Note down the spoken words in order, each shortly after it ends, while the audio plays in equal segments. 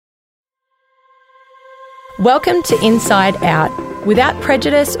Welcome to Inside Out. Without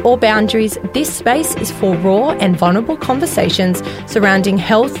prejudice or boundaries, this space is for raw and vulnerable conversations surrounding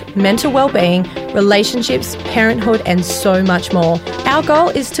health, mental well-being, relationships, parenthood, and so much more. Our goal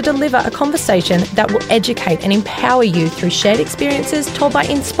is to deliver a conversation that will educate and empower you through shared experiences told by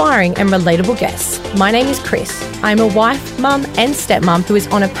inspiring and relatable guests. My name is Chris. I'm a wife, mum, and stepmom who is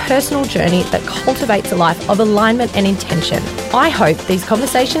on a personal journey that cultivates a life of alignment and intention. I hope these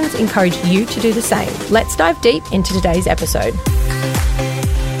conversations encourage you to do the same. Let's dive deep into today's episode.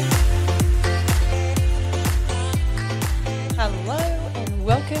 Hello and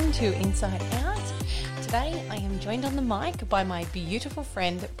welcome to Inside Out. Today I am joined on the mic by my beautiful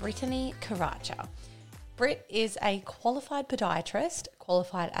friend Brittany Carracher. Britt is a qualified podiatrist,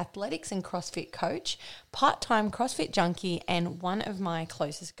 qualified athletics and CrossFit coach, part-time CrossFit junkie, and one of my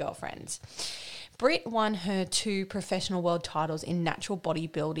closest girlfriends. Britt won her 2 professional world titles in natural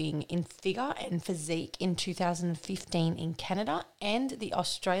bodybuilding in figure and physique in 2015 in Canada and the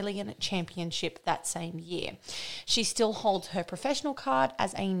Australian Championship that same year. She still holds her professional card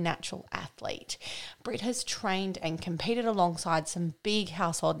as a natural athlete. Britt has trained and competed alongside some big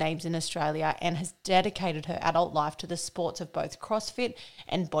household names in Australia and has dedicated her adult life to the sports of both CrossFit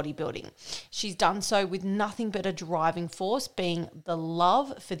and bodybuilding. She's done so with nothing but a driving force being the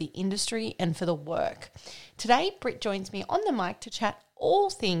love for the industry and for the work. Today, Britt joins me on the mic to chat all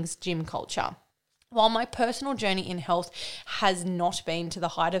things gym culture. While my personal journey in health has not been to the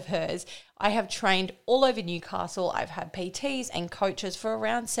height of hers, I have trained all over Newcastle. I've had PTs and coaches for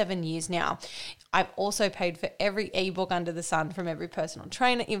around 7 years now. I've also paid for every ebook under the sun from every personal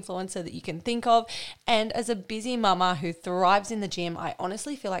trainer, influencer that you can think of. And as a busy mama who thrives in the gym, I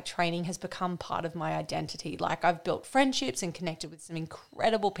honestly feel like training has become part of my identity. Like I've built friendships and connected with some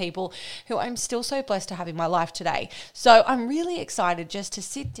incredible people who I'm still so blessed to have in my life today. So I'm really excited just to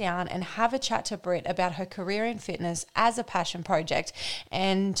sit down and have a chat to Britt about her career in fitness as a passion project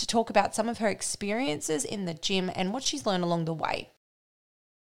and to talk about some of her experiences in the gym and what she's learned along the way.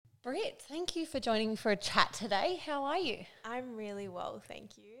 Britt, thank you for joining me for a chat today. How are you? I'm really well,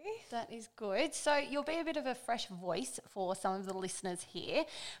 thank you. That is good. So you'll be a bit of a fresh voice for some of the listeners here.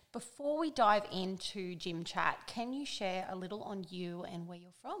 Before we dive into gym chat, can you share a little on you and where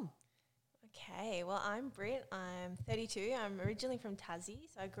you're from? Okay, well, I'm Britt. I'm 32. I'm originally from Tassie,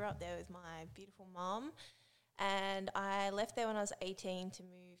 so I grew up there with my beautiful mum. And I left there when I was 18 to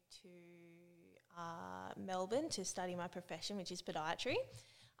move to Melbourne to study my profession, which is podiatry.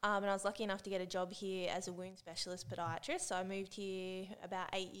 And I was lucky enough to get a job here as a wound specialist podiatrist. So I moved here about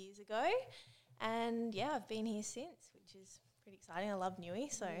 8 years ago. And yeah, I've been here since, which is pretty exciting. I love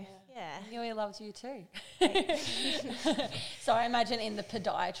Newey, so yeah. Newey loves you too. So I imagine in the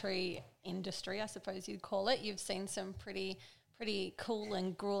podiatry industry, I suppose you'd call it, you've seen some pretty cool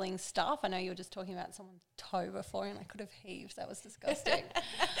and grueling stuff. I know you were just talking about someone's toe before and I could have heaved. That was disgusting.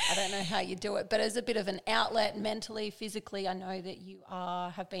 I don't know how you do it, but as a bit of an outlet mentally, physically, I know that you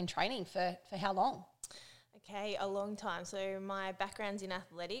have been training for how long? Okay, a long time. So my background's in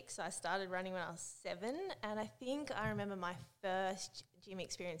athletics. I started running when I was 7 and I think I remember my first gym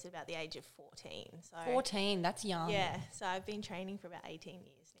experience at about the age of 14. So 14, that's young. Yeah, so I've been training for about 18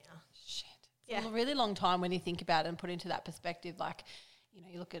 years now. Shit. It's a really long time when you think about it and put into that perspective, like, you know,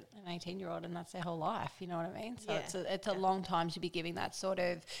 you look at an 18-year-old and that's their whole life, you know what I mean? So it's a long time to be giving that sort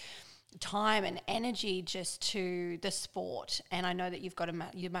of time and energy just to the sport. And I know that you've got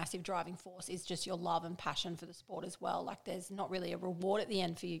your massive driving force is just your love and passion for the sport as well. Like there's not really a reward at the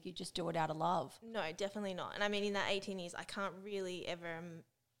end for you. You just do it out of love. No, definitely not. And I mean, in that 18 years, I can't really ever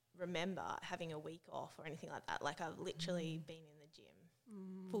remember having a week off or anything like that. Like I've literally been in the gym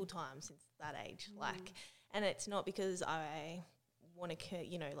full time since that age. And it's not because I want to,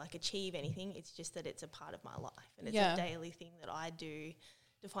 achieve anything. It's just that it's a part of my life and it's a daily thing that I do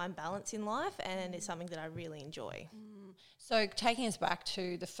to find balance in life, and it's something that I really enjoy. So taking us back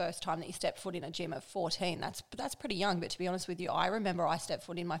to the first time that you stepped foot in a gym at 14, that's pretty young, but to be honest with you, I remember I stepped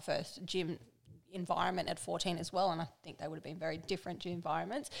foot in my first gym environment at 14 as well, and I think they would have been very different gym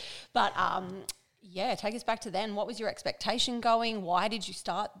environments. But take us back to then. What was your expectation going? Why did you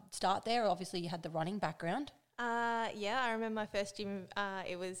start there? Obviously you had the running background. I remember my first gym.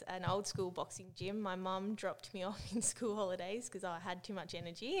 It was an old school boxing gym. My mum dropped me off in school holidays because I had too much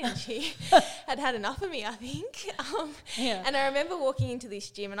energy and she had enough of me, I think. And I remember walking into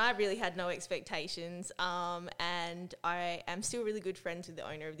this gym and I really had no expectations. And I am still really good friends with the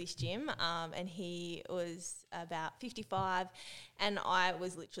owner of this gym. And he was about 55 and I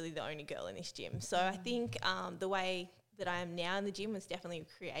was literally the only girl in this gym. So I think the way that I am now in the gym was definitely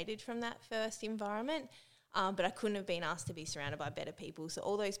created from that first environment. but I couldn't have been asked to be surrounded by better people. So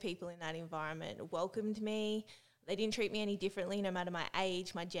all those people in that environment welcomed me. They didn't treat me any differently, no matter my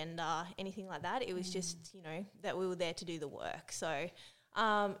age, my gender, anything like that. It was just, that we were there to do the work. So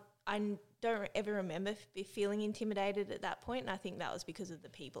I don't ever remember feeling intimidated at that point, and I think that was because of the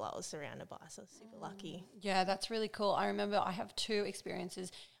people I was surrounded by, so I was super lucky. Yeah, that's really cool. I remember I have 2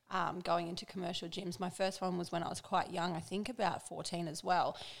 experiences going into commercial gyms. My first one was when I was quite young, I think about 14 as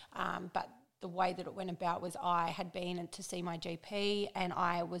well, but the way that it went about was I had been to see my GP and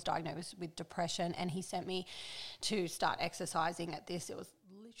I was diagnosed with depression, and he sent me to start exercising at this. It was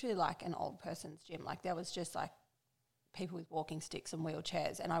literally like an old person's gym. Like there was just like people with walking sticks and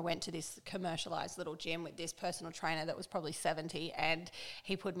wheelchairs, and I went to this commercialised little gym with this personal trainer that was probably 70, and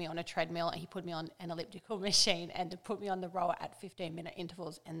he put me on a treadmill and he put me on an elliptical machine and put me on the rower at 15-minute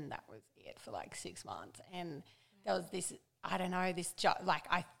intervals, and that was it for like 6 months. And there was this, I don't know,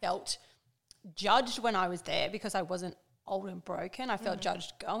 I felt judged when I was there because I wasn't old and broken. I felt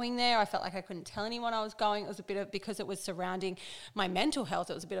judged going there. I felt like I couldn't tell anyone I was going. It was a bit of, because it was surrounding my mental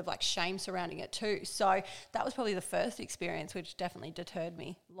health, it was a bit of like shame surrounding it too. So that was probably the first experience, which definitely deterred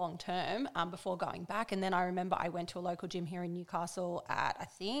me long term before going back. And then I remember I went to a local gym here in Newcastle at, I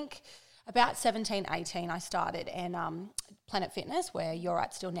think, about 17, 18 I started, and Planet Fitness, where you're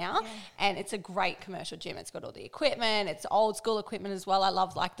at still now, and it's a great commercial gym. It's got all the equipment. It's old school equipment as well. I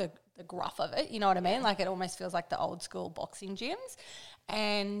love like the gruff of it, you know what I mean? Like it almost feels like the old school boxing gyms.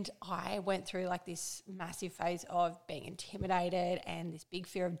 And I went through like this massive phase of being intimidated and this big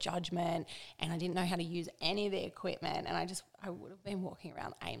fear of judgment, and I didn't know how to use any of the equipment, and I would have been walking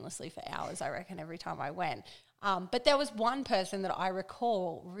around aimlessly for hours, I reckon, every time I went. But there was one person that I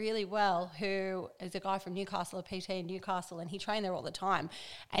recall really well who is a guy from Newcastle, a PT in Newcastle, and he trained there all the time.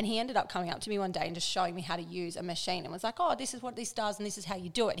 And he ended up coming up to me one day and just showing me how to use a machine and was like, oh, this is what this does and this is how you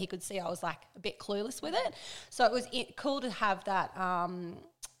do it. He could see I was like a bit clueless with it. So it was cool to have that,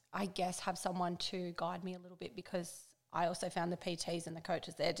 I guess, have someone to guide me a little bit, because I also found the PTs and the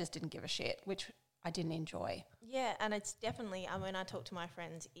coaches there just didn't give a shit, which I didn't enjoy. Yeah, and it's definitely, when I talk to my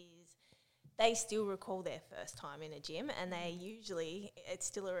friends, they still recall their first time in a gym, and it's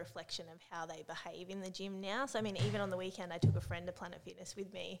still a reflection of how they behave in the gym now. So, even on the weekend, I took a friend to Planet Fitness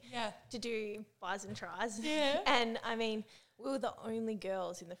with me to do bis and tries. Yeah. And, we were the only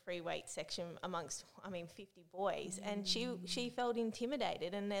girls in the free weight section amongst, 50 boys. And she felt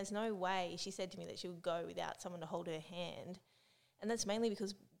intimidated, and there's no way, she said to me, that she would go without someone to hold her hand. And that's mainly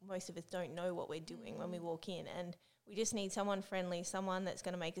because most of us don't know what we're doing when we walk in, and we just need someone friendly, someone that's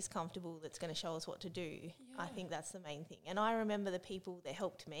going to make us comfortable, that's going to show us what to do. Yeah. I think that's the main thing. And I remember the people that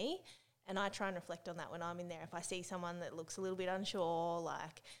helped me, and I try and reflect on that when I'm in there. If I see someone that looks a little bit unsure,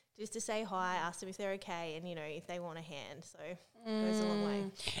 like just to say hi, ask them if they're okay, and, if they want a hand. So it goes a long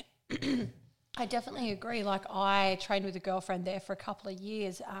way. I definitely agree. Like I trained with a girlfriend there for a couple of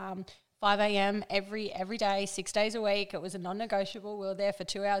years, 5 a.m. every day, 6 days a week. It was a non-negotiable. We were there for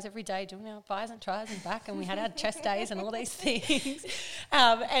 2 hours every day doing our bis and tries and back, and we had our chest days and all these things.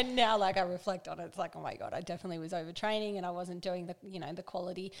 And now, like, I reflect on it, it's like, oh my God, I definitely was overtraining and I wasn't doing the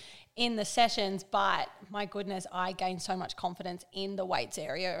quality in the sessions. But my goodness, I gained so much confidence in the weights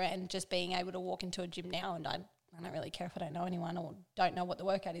area, and just being able to walk into a gym now, and I don't really care if I don't know anyone or don't know what the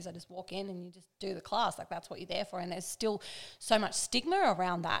workout is. I just walk in and you just do the class. Like that's what you're there for. And there's still so much stigma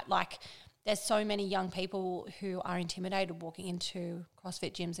around that. Like there's so many young people who are intimidated walking into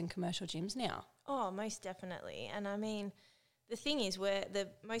CrossFit gyms and commercial gyms now. Oh, most definitely. And the thing is, the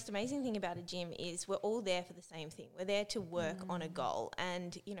most amazing thing about a gym is we're all there for the same thing. We're there to work on a goal,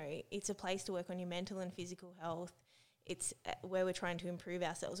 and it's a place to work on your mental and physical health. It's where we're trying to improve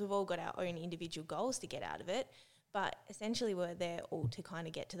ourselves. We've all got our own individual goals to get out of it, but essentially we're there all to kind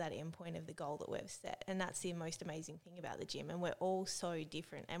of get to that end point of the goal that we've set. And that's the most amazing thing about the gym. And we're all so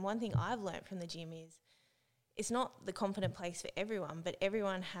different. And one thing I've learned from the gym is it's not the confident place for everyone, but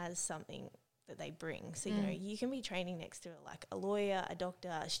everyone has something that they bring. So, you can be training next to like a lawyer, a doctor,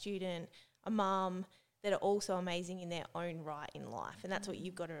 a student, a mum, that are also amazing in their own right in life. And that's what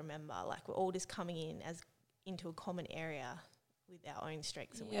you've got to remember. Like we're all just coming into a common area with our own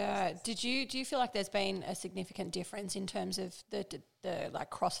strengths and weaknesses. Yeah. Do you feel like there's been a significant difference in terms of the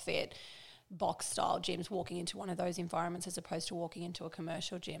like CrossFit box style gyms walking into one of those environments as opposed to walking into a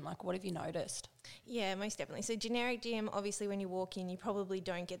commercial gym? Like what have you noticed? Yeah, most definitely. So generic gym, obviously when you walk in, you probably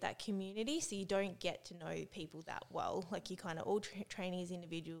don't get that community, so you don't get to know people that well. Like you kind of all training as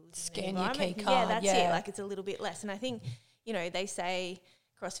individuals. Scan your key card. Yeah, that's it. Like it's a little bit less. And I think, they say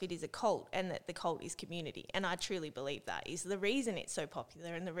CrossFit is a cult and that the cult is community. And I truly believe that is the reason it's so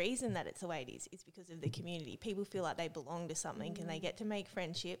popular, and the reason that it's the way it is because of the community. People feel like they belong to something and they get to make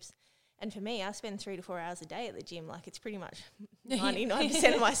friendships. And for me, I spend 3 to 4 hours a day at the gym. Like, it's pretty much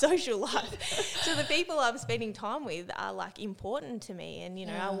 99% of my social life. So the people I'm spending time with are, like, important to me. And, you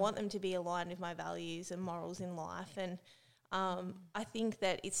know, I want them to be aligned with my values and morals in life. And I think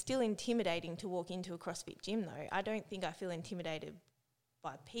that it's still intimidating to walk into a CrossFit gym, though. I don't think I feel intimidated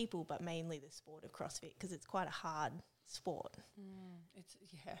by people, but mainly the sport of CrossFit, because it's quite a hard sport.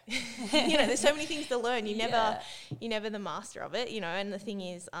 You know, there's so many things to learn. You're never the master of it, you know. And the thing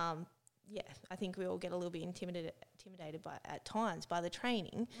is, I think we all get a little bit intimidated by at times by the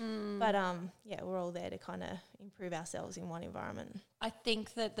training, but we're all there to kind of improve ourselves in one environment. I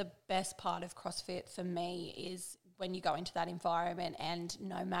think that the best part of CrossFit for me is when you go into that environment, and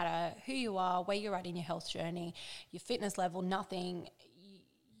no matter who you are, where you're at in your health journey, your fitness level, nothing,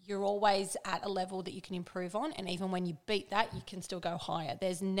 you're always at a level that you can improve on, and even when you beat that, you can still go higher.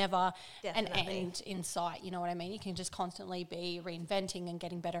 There's never an end in sight, you know what I mean? You can just constantly be reinventing and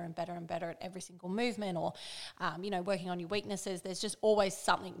getting better and better and better at every single movement, or, you know, working on your weaknesses. There's just always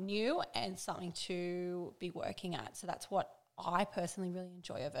something new and something to be working at. So that's what I personally really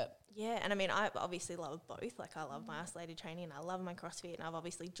enjoy of it. Yeah, and I mean, I obviously love both. Like, I love my isolated training and I love my CrossFit, and I've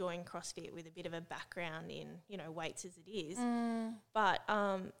obviously joined CrossFit with a bit of a background in, you know, weights as it is. But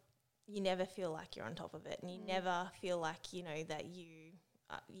you never feel like you're on top of it, and you never feel like, you know, that you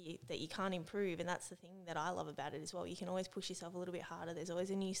can't improve. And that's the thing that I love about it as well. You can always push yourself a little bit harder. There's always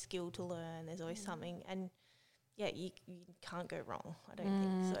a new skill to learn. There's always something, and you can't go wrong, I don't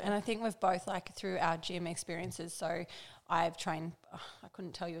think so. And I think we've both, like, through our gym experiences, so I've trained, I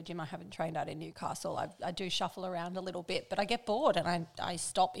couldn't tell you a gym I haven't trained at in Newcastle. I do shuffle around a little bit, but I get bored and I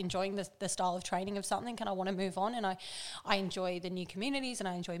stop enjoying the style of training of something, and I want to move on, and I enjoy the new communities and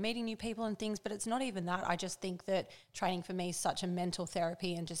I enjoy meeting new people and things, but it's not even that. I just think that training for me is such a mental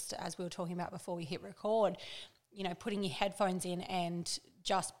therapy, and just as we were talking about before we hit record, you know, putting your headphones in and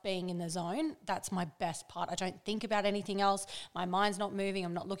just being in the zone, that's my best part. I don't think about anything else. My mind's not moving.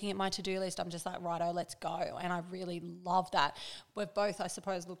 I'm not looking at my to-do list. I'm just like, righto, let's go. And I really love that. We've both, I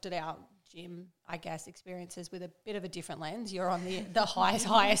suppose, looked at our gym, I guess, experiences with a bit of a different lens. You're on the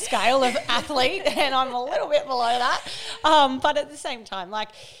higher scale of athlete, and I'm a little bit below that. But at the same time, like,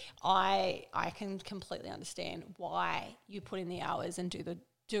 I can completely understand why you put in the hours and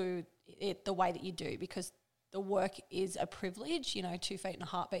do it the way that you do, because the work is a privilege, you know, 2 feet and a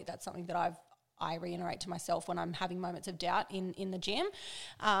heartbeat. That's something that I reiterate to myself when I'm having moments of doubt in the gym.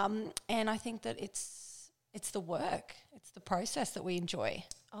 And I think that it's the work, it's the process that we enjoy.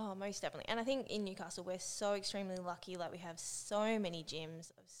 Oh, most definitely. And I think in Newcastle, we're so extremely lucky. Like, we have so many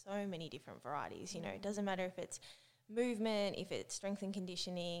gyms of so many different varieties. You know, it doesn't matter if it's movement, if it's strength and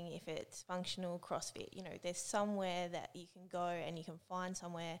conditioning, if it's functional, CrossFit. You know, there's somewhere that you can go and you can find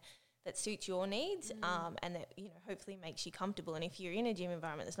somewhere that suits your needs, and that, you know, hopefully makes you comfortable. And if you're in a gym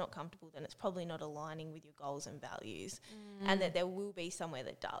environment that's not comfortable, then it's probably not aligning with your goals and values, and that there will be somewhere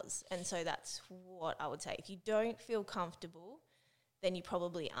that does. And so that's what I would say. If you don't feel comfortable, then you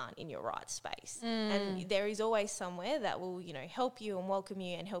probably aren't in your right space. And there is always somewhere that will, you know, help you and welcome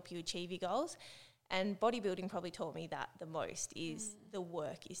you and help you achieve your goals. And bodybuilding probably taught me that the most is the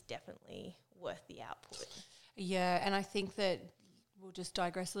work is definitely worth the output. Yeah, and I think that we'll just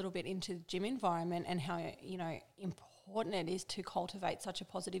digress a little bit into the gym environment and how, you know, important it is to cultivate such a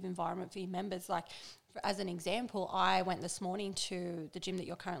positive environment for your members. Like, as an example, I went this morning to the gym that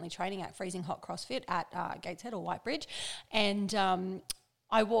you're currently training at, Freezing Hot CrossFit at Gateshead or Whitebridge, and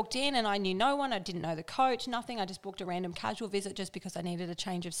I walked in and I knew no one. I didn't know the coach, nothing. I just booked a random casual visit just because I needed a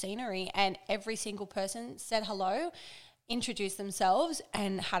change of scenery, and every single person said hello, introduced themselves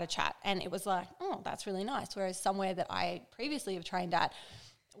and had a chat, and it was like, oh, that's really nice. Whereas somewhere that I previously have trained at,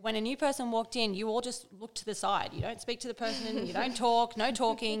 when a new person walked in, you all just look to the side. You don't speak to the person, you don't talk, no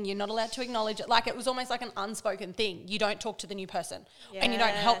talking, you're not allowed to acknowledge it. Like, it was almost like an unspoken thing. You don't talk to the new person and you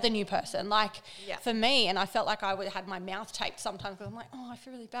don't help the new person. Like, for me, and I felt like I had my mouth taped sometimes because I'm like, oh, I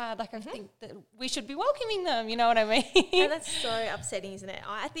feel really bad. Like, I think that we should be welcoming them, you know what I mean? Yeah, that's so upsetting, isn't it?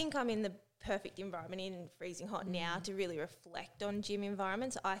 I think I'm in the perfect environment in Freezing Hot now to really reflect on gym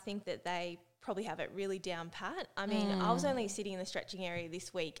environments. I think that they probably have it really down pat. I mean, I was only sitting in the stretching area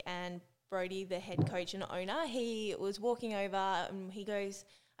this week, and Brody, the head coach and owner, he was walking over and he goes,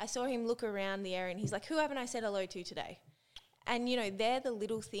 I saw him look around the area and he's like, who haven't I said hello to today? And, you know, they're the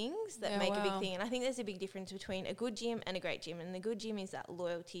little things that make a big thing. And I think there's a big difference between a good gym and a great gym. And the good gym is that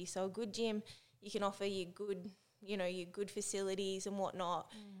loyalty. So a good gym, you can offer your good, you know, your good facilities and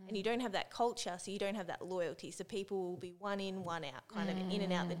whatnot, and you don't have that culture, so you don't have that loyalty. So people will be one in, one out, kind of in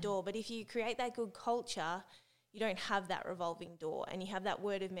and out the door. But if you create that good culture, you don't have that revolving door, and you have that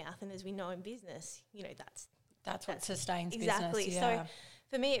word of mouth. And as we know in business, you know, that's what sustains exactly. business. Yeah. So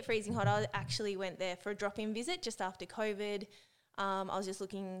for me at Freezing Hot, I actually went there for a drop-in visit just after COVID. I was just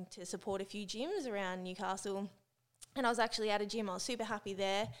looking to support a few gyms around Newcastle, and I was actually at a gym. I was super happy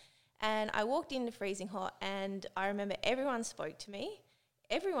there, and I walked into Freezing Hot, and I remember everyone spoke to me.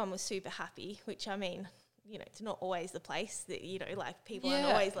 Everyone was super happy, which, I mean, you know, it's not always the place that, you know, like people aren't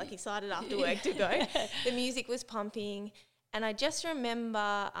always like excited after work to go. The music was pumping. And I just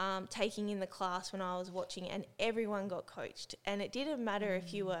remember taking in the class when I was watching, and everyone got coached. And it didn't matter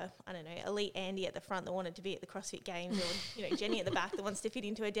if you were, I don't know, elite Andy at the front that wanted to be at the CrossFit Games, or, you know, Jenny at the back that wants to fit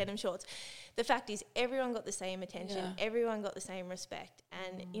into her denim shorts. The fact is, everyone got the same attention. Everyone got the same respect.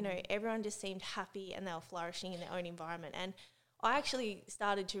 And, you know, everyone just seemed happy and they were flourishing in their own environment. And I actually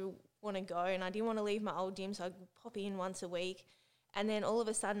started to want to go, and I didn't want to leave my old gym, so I'd pop in once a week. And then all of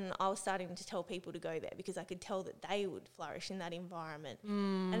a sudden I was starting to tell people to go there because I could tell that they would flourish in that environment.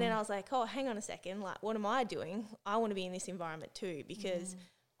 And then I was like, oh, hang on a second, like, what am I doing? I want to be in this environment too, because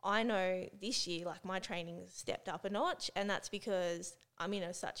I know this year, like, my training stepped up a notch, and that's because I'm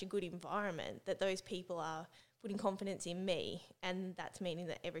in such a good environment that those people are putting confidence in me, and that's meaning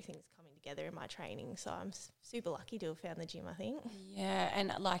that everything's coming together in my training. So I'm super lucky to have found the gym, I think. Yeah,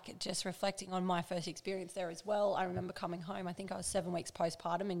 and like just reflecting on my first experience there as well, I remember coming home, I think I was 7 weeks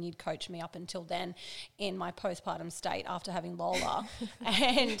postpartum, and you'd coached me up until then in my postpartum state after having Lola.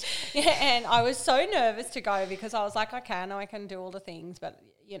 and I was so nervous to go because I was like, okay, I know I can do all the things, but,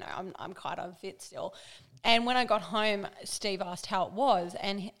 you know, I'm quite unfit still. And when I got home, Steve asked how it was,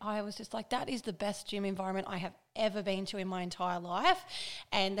 and I was just like, that is the best gym environment I have ever been to in my entire life.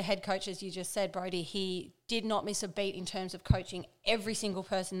 And the head coach, as you just said, Brody, he did not miss a beat in terms of coaching every single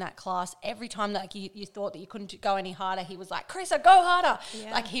person in that class. Every time that you thought that you couldn't go any harder, he was like, Carissa, go harder.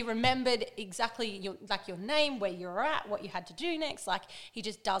 Yeah. Like, he remembered exactly your name, where you were at, what you had to do next. Like, he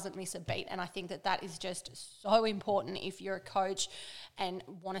just doesn't miss a beat. And I think that is just so important if you're a coach and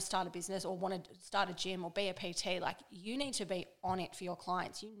want to start a business or want to start a gym or be a PT. Like, you need to be on it for your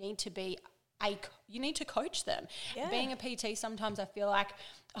clients. You need to coach them. Yeah. Being a PT, sometimes I feel like,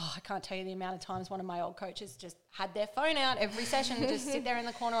 I can't tell you the amount of times one of my old coaches just had their phone out every session and just sit there in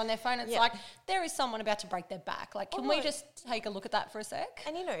the corner on their phone. It's like, there is someone about to break their back. Like, can we just take a look at that for a sec?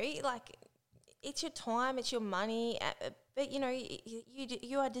 And, you know, like, it's your time, it's your money, but, you know,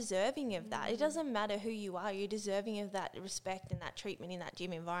 you are deserving of that. It doesn't matter who you are. You're deserving of that respect and that treatment in that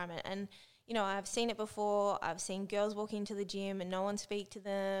gym environment. And, you know, I've seen it before. I've seen girls walk into the gym and no one speak to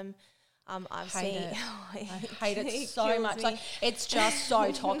them. I hate it so much. Like, it's just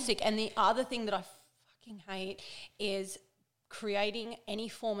so toxic. And the other thing that I fucking hate is creating any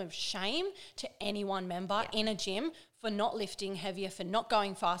form of shame to any one member in a gym for not lifting heavier, for not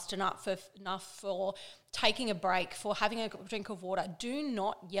going fast enough, for taking a break, for having a drink of water. Do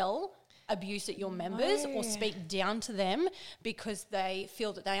not yell abuse at your members or speak down to them because they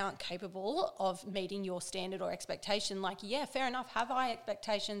feel that they aren't capable of meeting your standard or expectation. Like, yeah, fair enough, have high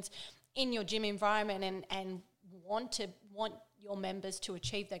expectations in your gym environment and want your members to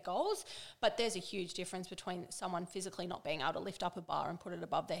achieve their goals, but there's a huge difference between someone physically not being able to lift up a bar and put it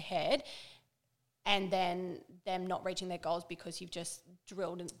above their head and then them not reaching their goals because you've just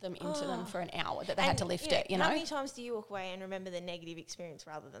drilled them into them for an hour that they had to lift it, you know? How many times do you walk away and remember the negative experience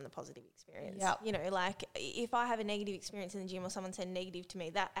rather than the positive experience? Yep. You know, like, if I have a negative experience in the gym or someone said negative to me,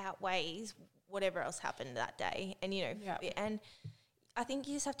 that outweighs whatever else happened that day. And, you know, and I think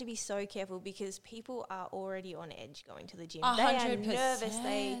you just have to be so careful because people are already on edge going to the gym. 100%. They are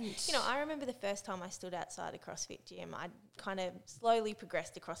nervous. I remember the first time I stood outside a CrossFit gym, I kind of slowly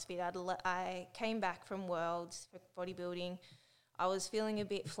progressed to CrossFit. I came back from Worlds for bodybuilding. I was feeling a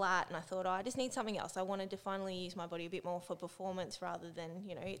bit flat and I thought, I just need something else. I wanted to finally use my body a bit more for performance rather than,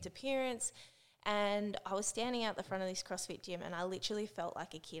 you know, its appearance. And I was standing out the front of this CrossFit gym and I literally felt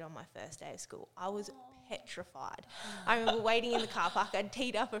like a kid on my first day of school. I was petrified. I remember waiting in the car park. I'd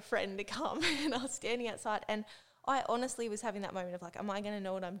teed up a friend to come and I was standing outside and I honestly was having that moment of like, am I going to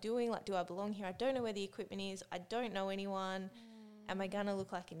know what I'm doing? Like, do I belong here? I don't know where the equipment is. I don't know anyone. Am I going to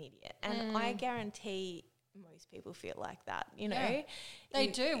look like an idiot? And I guarantee most people feel like that, you know. Yeah, they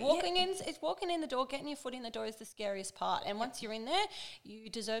do. Walking in the door, getting your foot in the door is the scariest part. And once you're in there, you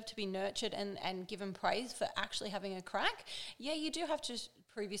deserve to be nurtured and given praise for actually having a crack. Yeah, you do have to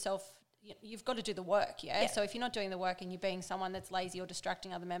prove yourself. You've got to do the work, yeah? So if you're not doing the work and you're being someone that's lazy or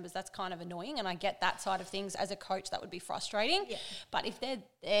distracting other members, that's kind of annoying. And I get that side of things. As a coach, that would be frustrating. Yeah. But if they're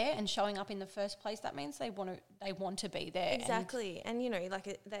there and showing up in the first place, that means they want to be there. Exactly. And you know,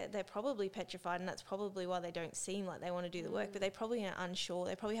 like they're probably petrified, and that's probably why they don't seem like they want to do the work. But they probably are unsure.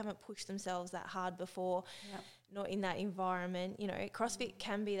 They probably haven't pushed themselves that hard before. Yep. Not in that environment. You know, CrossFit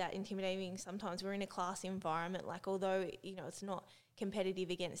can be that intimidating sometimes. We're in a class environment, like, although, you know, it's not competitive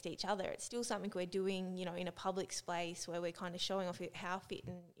against each other. It's still something we're doing, you know, in a public space where we're kind of showing off how fit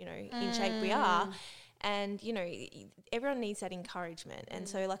and, you know, in shape we are. And, you know, everyone needs that encouragement. And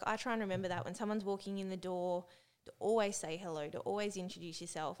so, like, I try and remember that when someone's walking in the door, to always say hello, to always introduce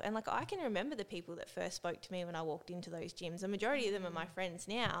yourself. And, like, I can remember the people that first spoke to me when I walked into those gyms. The majority of them are my friends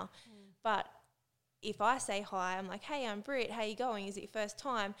now. But if I say hi, I'm like, hey, I'm Britt, how you going? Is it your first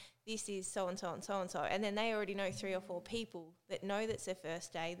time? This is so-and-so and so-and-so. And then they already know 3 or 4 people that know that's their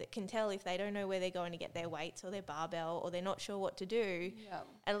first day, that can tell if they don't know where they're going to get their weights or their barbell, or they're not sure what to do.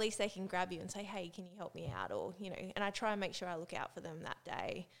 At least they can grab you and say, hey, can you help me out? Or, you know, and I try and make sure I look out for them that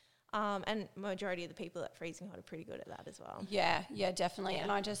day. And majority of the people at Freezing Hot are pretty good at that as well. Yeah, definitely.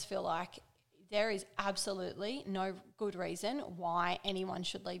 And I just feel like there is absolutely no good reason why anyone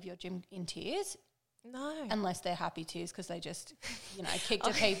should leave your gym in tears. No. Unless they're happy tears because they just, you know, kicked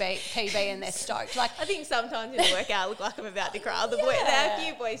a PB and they're stoked. Like, I think sometimes in the workout I look like I'm about to cry. A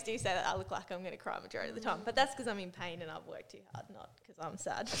few boys do say that I look like I'm going to cry majority of the time. But that's because I'm in pain and I've worked too hard, not because I'm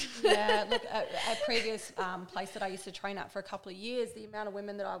sad. Yeah, look, a previous place that I used to train at for a couple of years, the amount of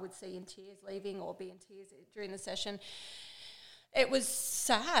women that I would see in tears leaving or be in tears during the session, it was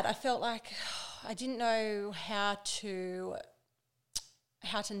sad. I felt like I didn't know how to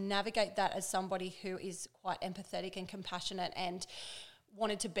navigate that as somebody who is quite empathetic and compassionate and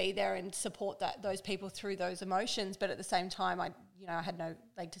wanted to be there and support those people through those emotions. But at the same time, I had no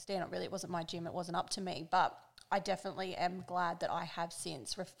leg to stand on. Really, it wasn't my gym. It wasn't up to me. But I definitely am glad that I have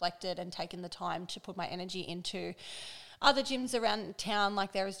since reflected and taken the time to put my energy into other gyms around town.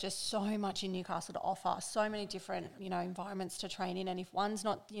 Like, there is just so much in Newcastle to offer, so many different, you know, environments to train in. And if one's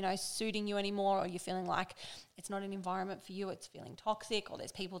not, you know, suiting you anymore, or you're feeling like it's not an environment for you, it's feeling toxic, or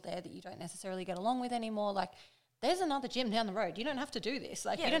there's people there that you don't necessarily get along with anymore, like, there's another gym down the road. You don't have to do this.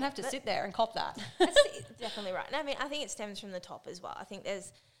 Like, you don't have to sit there and cop that. That's definitely right. And I mean, I think it stems from the top as well. I think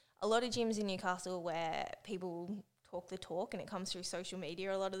there's a lot of gyms in Newcastle where people talk the talk and it comes through social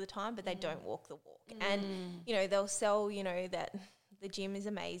media a lot of the time, but they don't walk the walk. And, you know, they'll sell, you know, that the gym is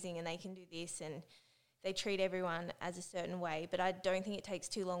amazing and they can do this and they treat everyone as a certain way. But I don't think it takes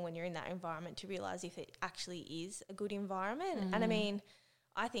too long when you're in that environment to realise if it actually is a good environment. And I mean,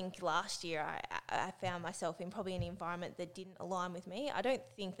 I think last year I found myself in probably an environment that didn't align with me. I don't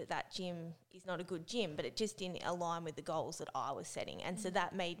think that gym is not a good gym, but it just didn't align with the goals that I was setting. And so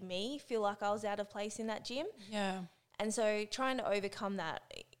that made me feel like I was out of place in that gym. Yeah. And so trying to overcome that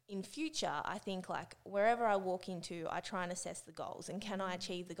in future, I think, like, wherever I walk into, I try and assess the goals and can I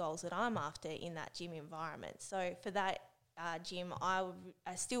achieve the goals that I'm after in that gym environment. So for that gym, I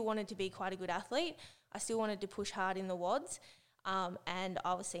still wanted to be quite a good athlete. I still wanted to push hard in the WODs. And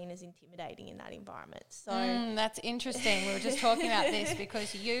I was seen as intimidating in that environment. So that's interesting. We were just talking about this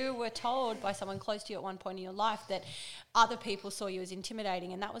because you were told by someone close to you at one point in your life that other people saw you as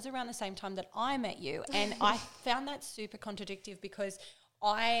intimidating, and that was around the same time that I met you. And I found that super contradictory because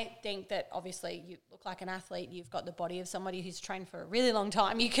I think that obviously you look like an athlete. You've got the body of somebody who's trained for a really long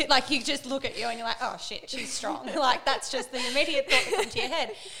time. You could, like, you just look at you and you're like, oh shit, she's strong. Like, that's just the immediate thought that comes to your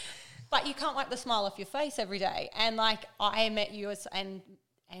head. But you can't wipe the smile off your face every day. And, like, I met you and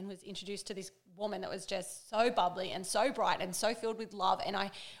was introduced to this woman that was just so bubbly and so bright and so filled with love. And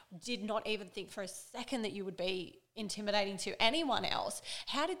I did not even think for a second that you would be intimidating to anyone else.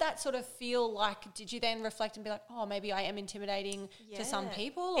 How did that sort of feel like? Did you then reflect and be like, oh, maybe I am intimidating to some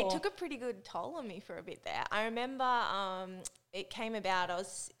people? It took a pretty good toll on me for a bit there. I remember it came about, I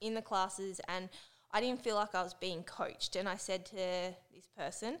was in the classes and I didn't feel like I was being coached. And I said to this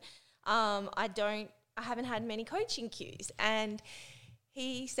person, I haven't had many coaching cues. And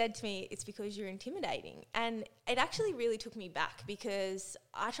he said to me, it's because you're intimidating. And it actually really took me back because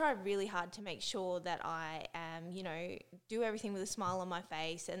I try really hard to make sure that I am, you know, do everything with a smile on my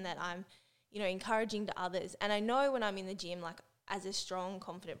face and that I'm, you know, encouraging to others. And I know when I'm in the gym, like, as a strong,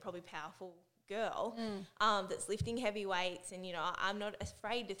 confident, probably powerful girl that's lifting heavy weights and, you know, I'm not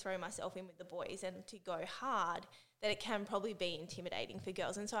afraid to throw myself in with the boys and to go hard, that it can probably be intimidating for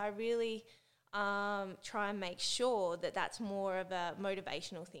girls. And so I really try and make sure that that's more of a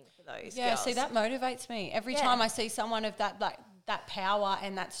motivational thing for those girls. Yeah, see, that motivates me. Every time I see someone of that, like, that power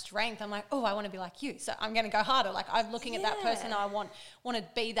and that strength, I'm like, oh, I want to be like you. So I'm going to go harder. Like, I'm looking at that person and I want to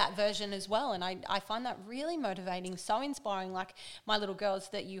be that version as well. And I find that really motivating, so inspiring. Like, my little girls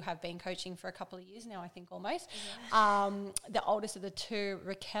that you have been coaching for a couple of years now, I think almost. Yeah. The oldest of the two,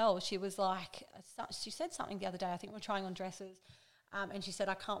 Raquel, she was like, she said something the other day, I think we were trying on dresses. And she said,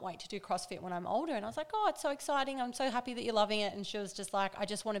 I can't wait to do CrossFit when I'm older. And I was like, oh, it's so exciting. I'm so happy that you're loving it. And she was just like, I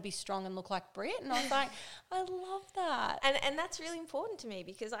just want to be strong and look like Britt. And I was like, I love that. And that's really important to me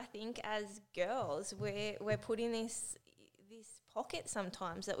because I think as girls, we're put in this pocket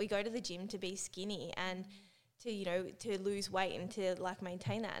sometimes, that we go to the gym to be skinny and to, you know, to lose weight and to like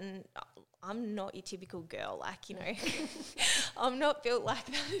maintain that. And I'm not your typical girl, like, you know, I'm not built like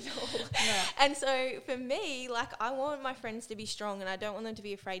that at all. No. And so for me, like, I want my friends to be strong, and I don't want them to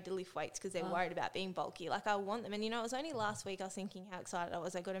be afraid to lift weights because they're worried about being bulky. Like, I want them. And, you know, it was only last week I was thinking how excited I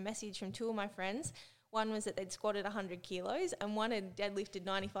was. I got a message from 2 of my friends. One was that they'd squatted 100 kilos and one had deadlifted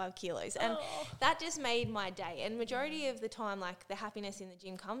 95 kilos. And that just made my day. And majority of the time, like, the happiness in the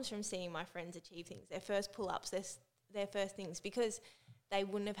gym comes from seeing my friends achieve things, their first pull-ups, their first things, because they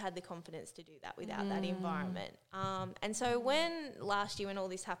wouldn't have had the confidence to do that without that environment. And so when last year, when all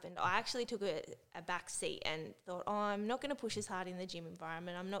this happened, I actually took a back seat and thought, I'm not going to push as hard in the gym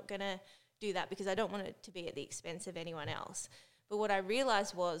environment. I'm not going to do that because I don't want it to be at the expense of anyone else. But what I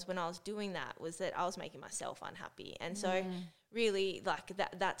realised was when I was doing that was that I was making myself unhappy. And so really, like,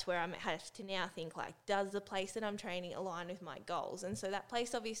 that's where I have to now think, like, does the place that I'm training align with my goals? And so that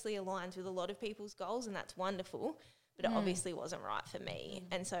place obviously aligns with a lot of people's goals, and that's wonderful. But it obviously wasn't right for me.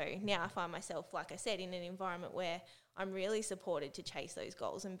 And so now I find myself, like I said, in an environment where I'm really supported to chase those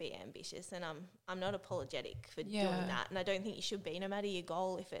goals and be ambitious. And I'm not apologetic for doing that. And I don't think you should be, no matter your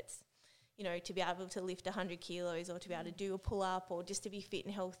goal, if it's, you know, to be able to lift 100 kilos or to be able to do a pull-up or just to be fit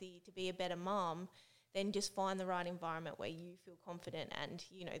and healthy, to be a better mum, then just find the right environment where you feel confident and,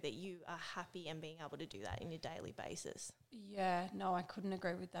 you know, that you are happy and being able to do that in your daily basis. Yeah, no, I couldn't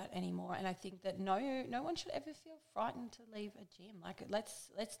agree with that anymore. And I think that no one should ever feel frightened to leave a gym. Like, let's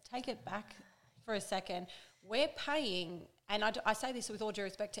take it back for a second. We're paying, and I say this with all due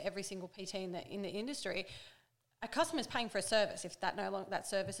respect to every single PT in the industry, a customer's paying for a service. If that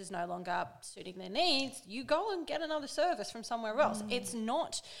service is no longer suiting their needs, you go and get another service from somewhere else. It's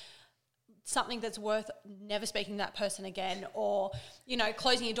not something that's worth never speaking to that person again, or, you know,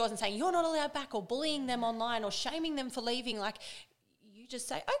 closing your doors and saying you're not allowed back, or bullying them online, or shaming them for leaving. Like, you just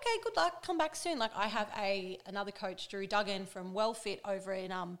say, okay, good luck, come back soon. Like, I have another coach, Drew Duggan from WellFit over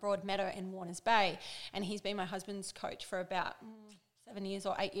in Broadmeadow in Warners Bay, and he's been my husband's coach for about 7 years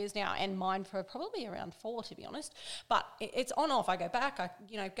or 8 years now, and mine for probably around 4, to be honest. But it's on off. I go back. I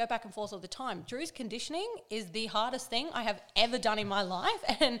go back and forth all the time. Drew's conditioning is the hardest thing I have ever done in my life,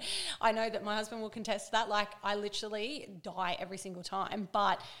 and I know that my husband will contest to that. Like, I literally die every single time,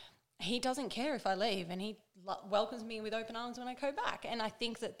 but he doesn't care if I leave, and he welcomes me with open arms when I go back. And I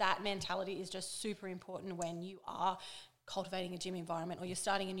think that mentality is just super important when you are cultivating a gym environment or you're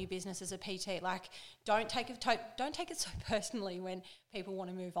starting a new business as a PT. Like, don't take it so personally when people want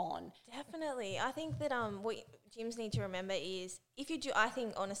to move on. Definitely. I think that what gyms need to remember is, if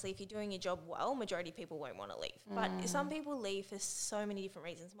you're doing your job well, majority of people won't want to leave. But some people leave for so many different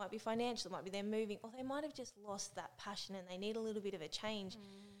reasons. It might be financial, it might be they're moving, or they might have just lost that passion and they need a little bit of a change.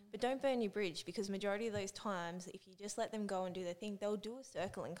 But don't burn your bridge, because majority of those times, if you just let them go and do their thing, they'll do a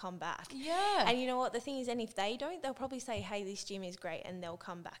circle and come back. Yeah. And you know what? The thing is, and if they don't, they'll probably say, hey, this gym is great, and they'll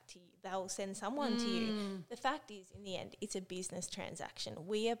come back to you. They'll send someone to you. The fact is, in the end, it's a business transaction.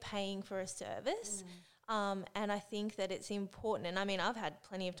 We are paying for a service. And I think that it's important. And I mean, I've had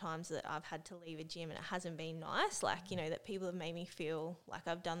plenty of times that I've had to leave a gym and it hasn't been nice. Like, you know, that people have made me feel like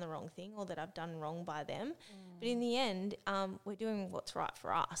I've done the wrong thing or that I've done wrong by them. But in the end, we're doing what's right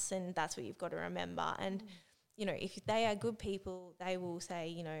for us. And that's what you've got to remember. And, you know, if they are good people, they will say,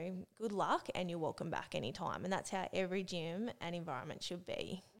 you know, good luck and you're welcome back anytime. And that's how every gym and environment should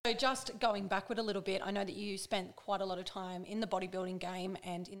be. So just going backward a little bit, I know that you spent quite a lot of time in the bodybuilding game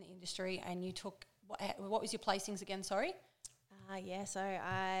and in the industry, and you took, what was your placings again, sorry? So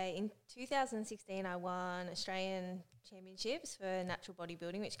in 2016 I won Australian Championships for natural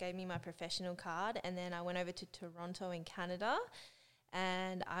bodybuilding, which gave me my professional card, and then I went over to Toronto in Canada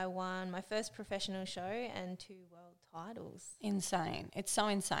and I won my first professional show and 2 world titles. Insane. It's so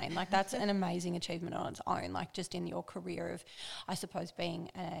insane. Like, that's an amazing achievement on its own, like, just in your career of, I suppose, being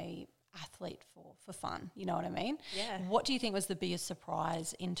a athlete for fun, you know what I mean? Yeah. What do you think was the biggest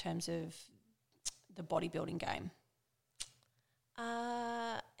surprise in terms of the bodybuilding game?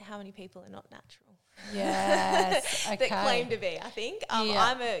 How many people are not natural? Yes, okay. That claim to be, I think.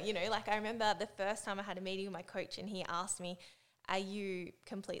 I remember the first time I had a meeting with my coach and he asked me, are you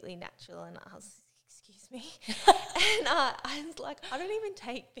completely natural? And I was, excuse me. And I was like, I don't even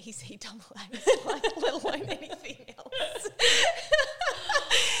take BCAAs, like, let alone anything else.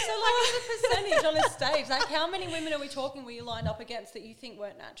 So, like, as a percentage on a stage, like, how many women are we talking were you lined up against that you think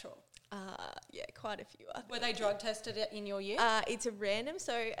weren't natural? Yeah, quite a few. Were they drug tested in your year? It's a random.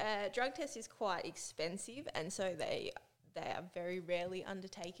 So drug test is quite expensive, and so they are very rarely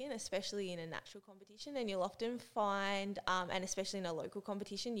undertaken, especially in a natural competition. And you'll often find, and especially in a local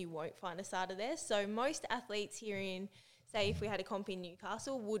competition, you won't find a SADA there. So most athletes here in say if we had a comp in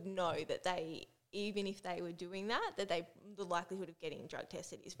Newcastle, would know that they, even if they were doing that, the likelihood of getting drug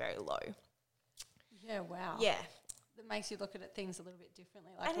tested is very low. Yeah, wow. Yeah. That makes you look at things a little bit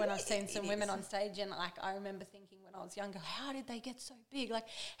differently. Like when I've seen some women on stage, and like I remember thinking when I was younger, how did they get so big? Like,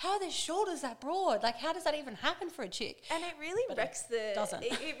 how are their shoulders that broad? Like, how does that even happen for a chick? And it really wrecks it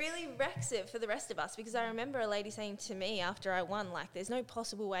really wrecks it for the rest of us, because I remember a lady saying to me after I won, like, there's no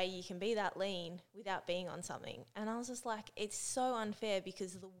possible way you can be that lean without being on something. And I was just like, it's so unfair,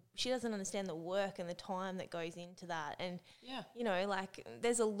 because she doesn't understand the work and the time that goes into that. And, you know, like,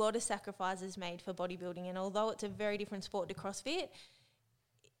 there's a lot of sacrifices made for bodybuilding. And although it's a very different sport to CrossFit,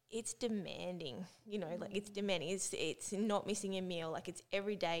 it's demanding, you know, like it's demanding. It's not missing a meal. Like it's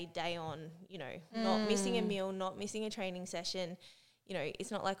every day, day on, you know, not missing a meal, not missing a training session. You know,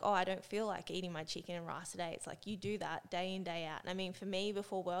 it's not like, oh, I don't feel like eating my chicken and rice today. It's like you do that day in, day out. And I mean, for me,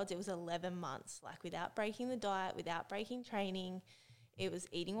 before Worlds, it was 11 months, like without breaking the diet, without breaking training. It was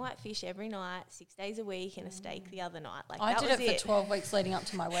eating white fish every night, 6 days a week, and a steak the other night. Like I did it for 12 weeks leading up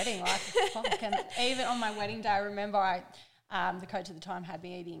to my wedding. Like, fuck. And even on my wedding day, I remember the coach at the time had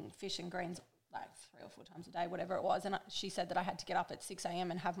me eating fish and greens like 3 or 4 times a day, whatever it was. And she said that I had to get up at 6 a.m.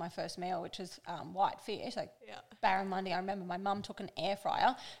 and have my first meal, which was white fish, like barramundi. I remember my mum took an air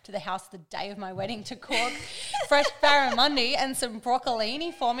fryer to the house the day of my wedding to cook fresh barramundi and some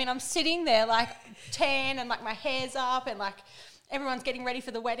broccolini for me. And I'm sitting there like tan and like my hair's up and like everyone's getting ready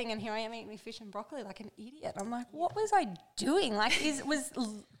for the wedding, and here I am eating fish and broccoli like an idiot. I'm like, what was I doing? Like, was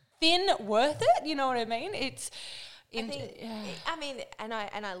thin worth it? You know what I mean?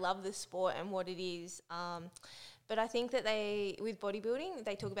 I love the sport and what it is. But I think that with bodybuilding,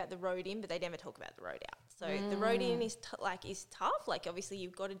 they talk about the road in, but they never talk about the road out. So the road in is tough. Like obviously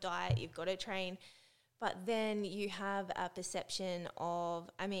you've got to diet, you've got to train. But then you have a perception of,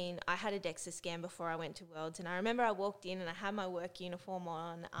 I mean, I had a DEXA scan before I went to Worlds, and I remember I walked in and I had my work uniform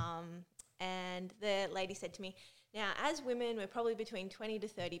on, and the lady said to me, now, as women, we're probably between 20 to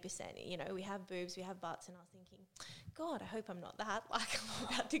 30%. You know, we have boobs, we have butts, and I was thinking, God, I hope I'm not that. Like,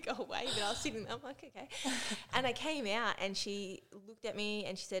 I'm about to go away, but I was sitting there, I'm like, okay. And I came out, and she looked at me,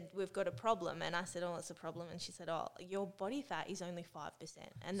 and she said, we've got a problem. And I said, oh, what's the problem? And she said, oh, your body fat is only 5%.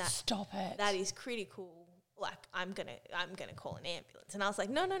 And Stop it. That is critical. Like, I'm gonna call an ambulance. And I was like,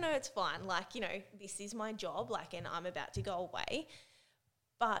 no, it's fine. Like, you know, this is my job, like, and I'm about to go away.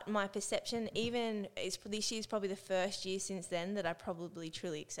 But my perception this year's probably the first year since then that I probably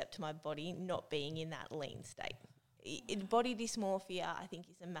truly accept my body not being in that lean state. Body dysmorphia, I think,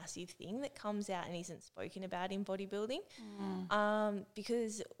 is a massive thing that comes out and isn't spoken about in bodybuilding.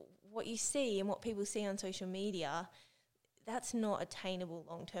 Because what you see and what people see on social media, that's not attainable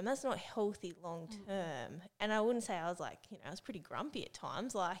long term. That's not healthy long term. And I wouldn't say I was like, you know, I was pretty grumpy at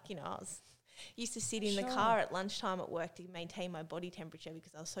times. Like, you know, I used to sit in the car at lunchtime at work to maintain my body temperature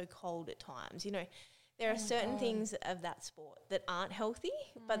because I was so cold at times. You know, there are certain things of that sport that aren't healthy,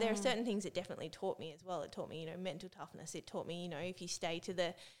 but there are certain things that definitely taught me as well. It taught me, you know, mental toughness. It taught me, you know, if you stay to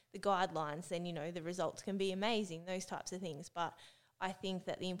the guidelines, then, you know, the results can be amazing, those types of things. But I think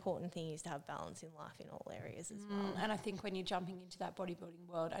that the important thing is to have balance in life in all areas as well. And I think when you're jumping into that bodybuilding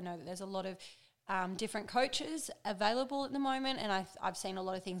world, I know that there's a lot of different coaches available at the moment, and I've seen a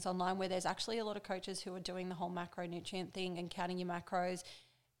lot of things online where there's actually a lot of coaches who are doing the whole macronutrient thing and counting your macros.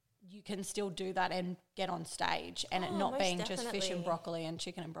 You can still do that and get on stage, and it not being just fish and broccoli and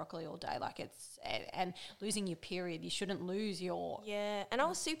chicken and broccoli all day. Like and losing your period. You shouldn't lose your... Yeah, and I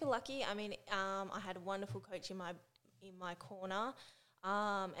was super lucky. I mean, I had a wonderful coach in my corner,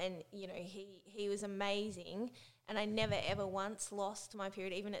 and, you know, he was amazing. And I never, ever once lost my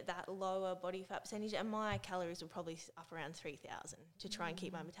period, even at that lower body fat percentage. And my calories were probably up around 3,000 to try and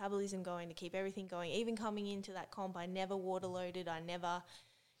keep my metabolism going, to keep everything going. Even coming into that comp, I never water loaded. I never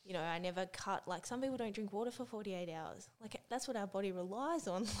cut. Like, some people don't drink water for 48 hours. Like, that's what our body relies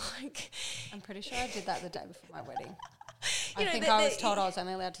on. Like, I'm pretty sure I did that the day before my wedding. I was told I was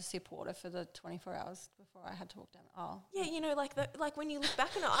only allowed to sip water for the 24 hours before I had to walk down the aisle. Yeah, you know, like when you look back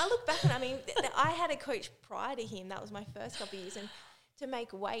on it, I mean, I had a coach prior to him. That was my first couple of years. And to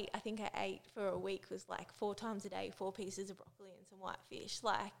make weight, I think I ate for a week was like 4 times a day, 4 pieces of broccoli and some white fish.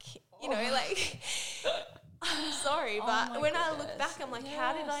 Like, you know, like, I'm sorry, but when I look back, I'm like,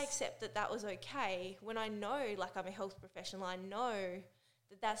 how did I accept that was okay when I know, like, I'm a health professional, I know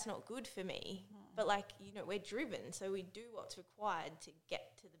that that's not good for me. But, like, you know, we're driven, so we do what's required to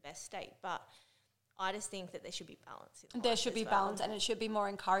get to the best state. But I just think that there should be balance. There should be balance, and it should be more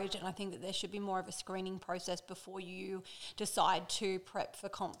encouraged. And I think that there should be more of a screening process before you decide to prep for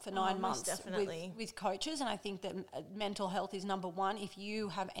comp for 9 months with coaches. And I think that mental health is number one. If you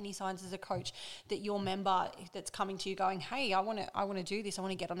have any signs as a coach that your member that's coming to you going, hey, I want to do this, I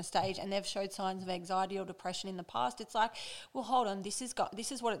want to get on a stage, and they've showed signs of anxiety or depression in the past, it's like, well, hold on, this is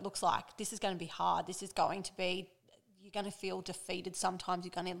what it looks like. This is going to be hard. This is going to be, you're going to feel defeated sometimes.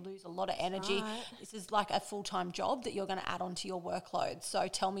 You're going to lose a lot of energy. Right. This is like a full-time job that you're going to add onto your workload. So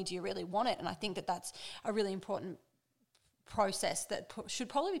tell me, do you really want it? And I think that that's a really important process that should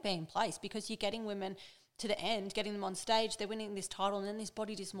probably be in place, because you're getting women to the end, getting them on stage, they're winning this title, and then this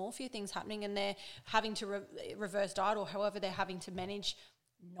body dysmorphia thing's happening, and they're having to reverse diet, or however they're having to manage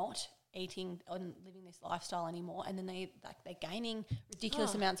not eating and living this lifestyle anymore, and then they're gaining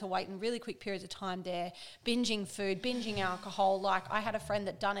ridiculous amounts of weight in really quick periods of time. They're binging food, binging alcohol. Like, I had a friend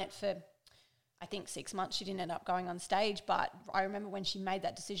that done it for, I think, 6 months. She didn't end up going on stage, but I remember when she made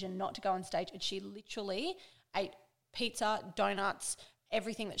that decision not to go on stage, and she literally ate pizza, donuts,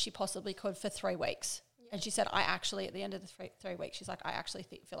 everything that she possibly could for 3 weeks. And she said, I actually, at the end of the 3 weeks, she's like, I actually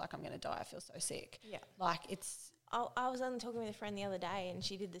feel like I'm going to die. I feel so sick. Yeah. Like, it's... I was only talking with a friend the other day, and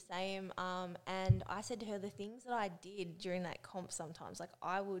she did the same. And I said to her, the things that I did during that comp sometimes, like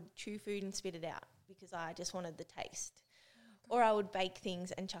I would chew food and spit it out because I just wanted the taste. Or I would bake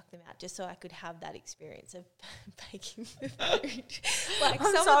things and chuck them out just so I could have that experience of baking the food. Like,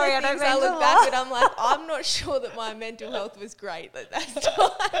 some of the things I look back at, I'm like, I'm not sure that my mental health was great at that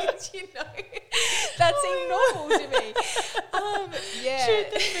time, you know. That seemed normal to me. Yeah.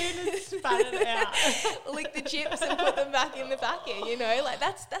 Shoot the food and spat it out. Lick the chips and put them back in the packet, you know. Like,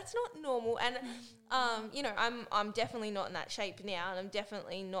 that's not normal. And, you know, I'm definitely not in that shape now, and I'm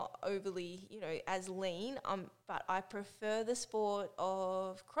definitely not overly, you know, as lean. But I prefer the sport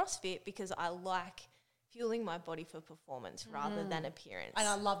of CrossFit because I like fueling my body for performance rather than appearance. And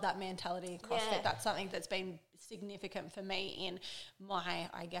I love that mentality in CrossFit. Yeah. That's something that's been significant for me in my,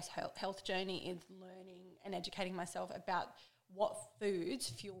 I guess, health journey, is learning and educating myself about what foods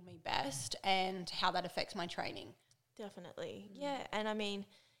fuel me best and how that affects my training. Definitely. Yeah. And I mean,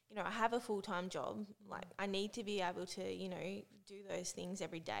 you know, I have a full-time job. Like, I need to be able to, you know, do those things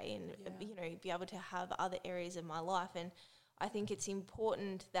every day and, you know, be able to have other areas of my life. And I think it's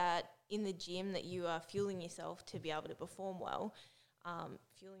important that in the gym that you are fueling yourself to be able to perform well,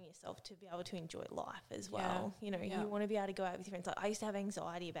 fueling yourself to be able to enjoy life as well. You know, you want to be able to go out with your friends. Like, I used to have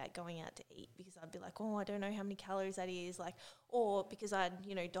anxiety about going out to eat because I'd be like, oh, I don't know how many calories that is. Like, or because I'd,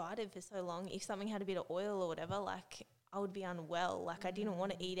 you know, dieted for so long, if something had a bit of oil or whatever, like, I would be unwell. Like, I didn't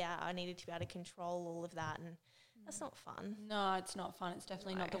want to eat out. I needed to be able to control all of that, and that's not fun. No, it's not fun. It's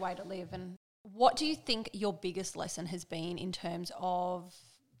definitely not the way to live. And what do you think your biggest lesson has been in terms of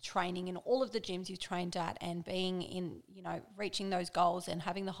training in all of the gyms you've trained at, and being in, you know, reaching those goals and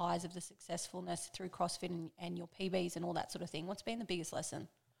having the highs of the successfulness through CrossFit and your PBs and all that sort of thing? What's been the biggest lesson?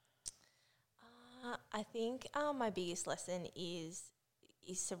 I think my biggest lesson is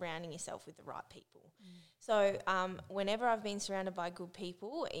surrounding yourself with the right people. So whenever I've been surrounded by good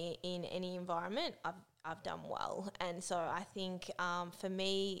people in any environment, I've done well. And so I think for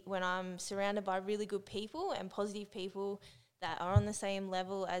me, when I'm surrounded by really good people and positive people that are on the same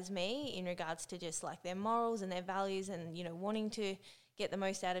level as me in regards to just like their morals and their values and, you know, wanting to get the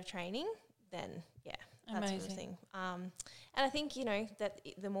most out of training, then that sort of thing. And I think, you know, that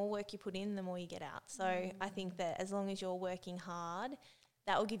the more work you put in, the more you get out. So I think that as long as you're working hard,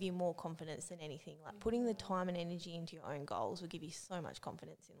 that will give you more confidence than anything. Like, putting the time and energy into your own goals will give you so much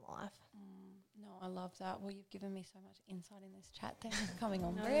confidence in life. No, I love that. Well, you've given me so much insight in this chat. Thanks for coming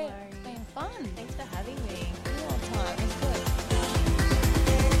on, Britt. It's been fun. Thanks for having me. All the time. It's good.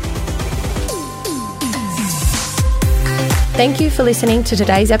 Thank you for listening to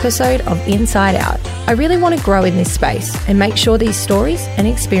today's episode of Inside Out. I really want to grow in this space and make sure these stories and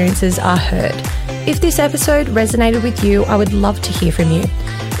experiences are heard. If this episode resonated with you, I would love to hear from you.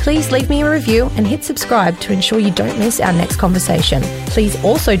 Please leave me a review and hit subscribe to ensure you don't miss our next conversation. Please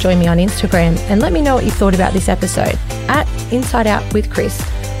also join me on Instagram and let me know what you thought about this episode at Inside Out with Chris.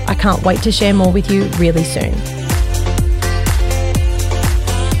 I can't wait to share more with you really soon.